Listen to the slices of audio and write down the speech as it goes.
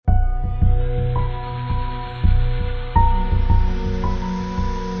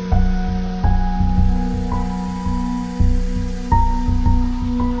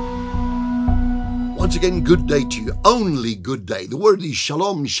once again, good day to you. Only good day. The word is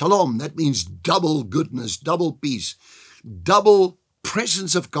shalom, shalom. That means double goodness, double peace, double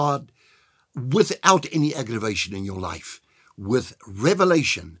presence of God without any aggravation in your life, with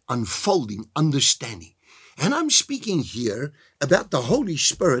revelation, unfolding, understanding. And I'm speaking here about the Holy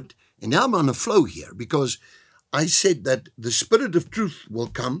Spirit, and now I'm on a flow here because I said that the Spirit of truth will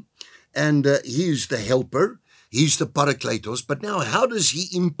come, and He is the helper, He's the Parakletos. But now, how does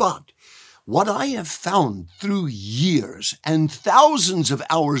He impart? What I have found through years and thousands of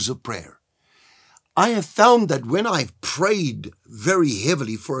hours of prayer, I have found that when I've prayed very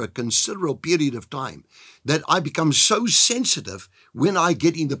heavily for a considerable period of time, that I become so sensitive when I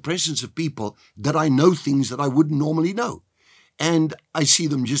get in the presence of people that I know things that I wouldn't normally know. And I see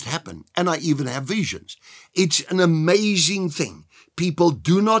them just happen. And I even have visions. It's an amazing thing. People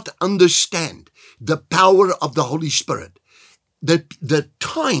do not understand the power of the Holy Spirit. The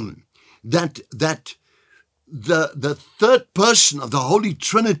time that the third person of the Holy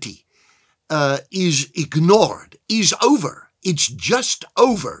Trinity is ignored, is over. It's just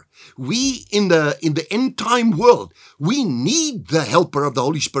over. We in the end time world, we need the helper of the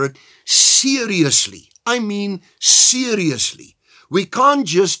Holy Spirit seriously. I mean seriously. We can't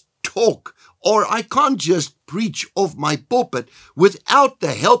just talk, or I can't just preach off my pulpit without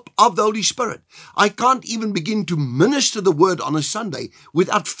the help of the Holy Spirit. I can't even begin to minister the word on a Sunday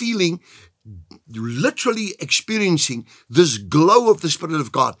without feeling, literally experiencing this glow of the Spirit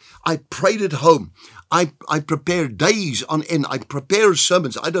of God. I prayed at home. I prepare days on end. I prepare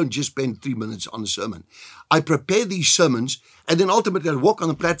sermons. I don't just spend 3 minutes on a sermon. I prepare these sermons, and then ultimately I walk on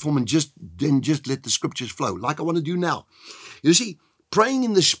the platform and just let the scriptures flow, like I want to do now. You see, praying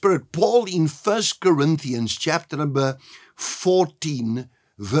in the Spirit, Paul in 1 Corinthians chapter number 14,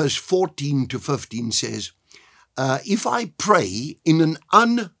 verse 14 to 15 says, if I pray in an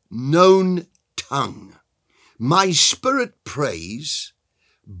unknown tongue, my spirit prays,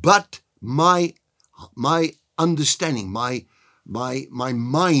 but my understanding, my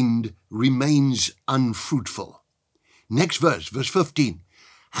mind remains unfruitful. Next verse 15.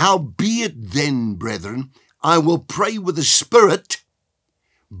 Howbeit then, brethren, I will pray with the Spirit,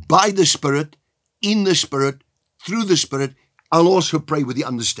 by the Spirit, in the Spirit, through the Spirit. I'll also pray with the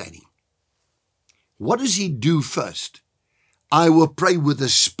understanding. What does he do first? I will pray with the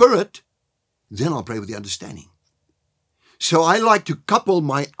Spirit, then I'll pray with the understanding. So I like to couple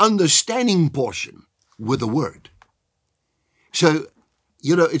my understanding portion with the word. So,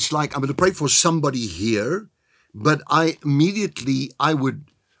 it's like I'm going to pray for somebody here, but I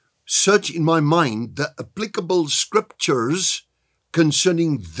would search in my mind the applicable scriptures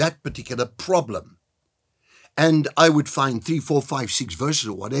concerning that particular problem. And I would find 3, 4, 5, 6 verses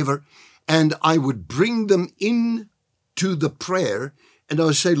or whatever, and I would bring them in to the prayer, and I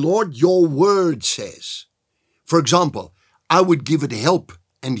would say, Lord, your word says. For example, I would give it help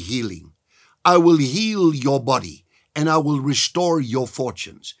and healing. I will heal your body, and I will restore your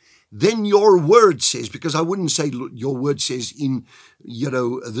fortunes. Then your word says, because I wouldn't say your word says in,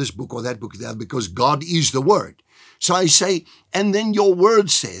 this book or that book, because God is the word. So I say, and then your word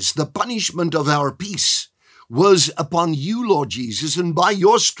says, the punishment of our peace was upon you, Lord Jesus, and by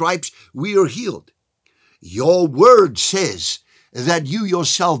your stripes we are healed. Your word says that you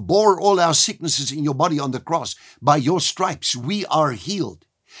yourself bore all our sicknesses in your body on the cross. By your stripes we are healed.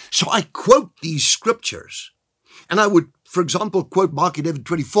 So I quote these scriptures, and I would, for example, quote Mark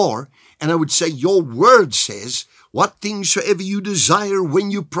 11:24, and I would say, your word says, what things soever you desire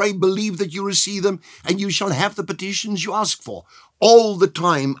when you pray, believe that you receive them, and you shall have the petitions you ask for. All the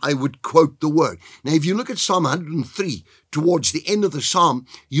time I would quote the word. Now, if you look at Psalm 103, towards the end of the psalm,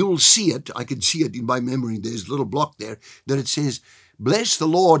 you'll see it. I can see it in my memory. There's a little block there that it says, bless the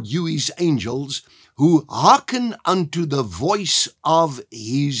Lord, you his angels, who hearken unto the voice of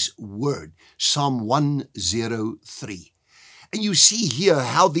his word. Psalm 103. And you see here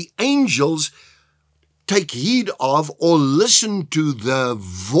how the angels take heed of or listen to the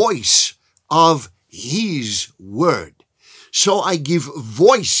voice of his word. So I give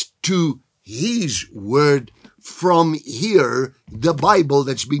voice to his word from here, the Bible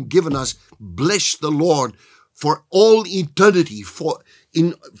that's been given us. Bless the Lord for all eternity,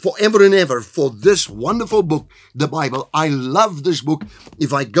 forever and ever, for this wonderful book, the Bible. I love this book.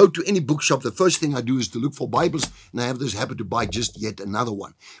 If I go to any bookshop, the first thing I do is to look for Bibles, and I have this habit to buy just yet another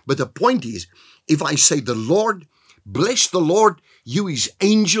one. But the point is, if I say the Lord, bless the Lord, you his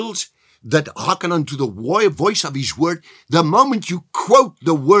angels that hearken unto the voice of his word, the moment you quote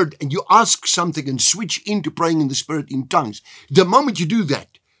the word and you ask something and switch into praying in the Spirit in tongues, the moment you do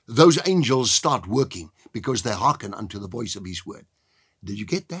that, those angels start working because they hearken unto the voice of his word. Did you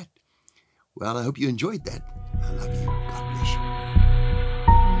get that? Well, I hope you enjoyed that. I love you. God bless you.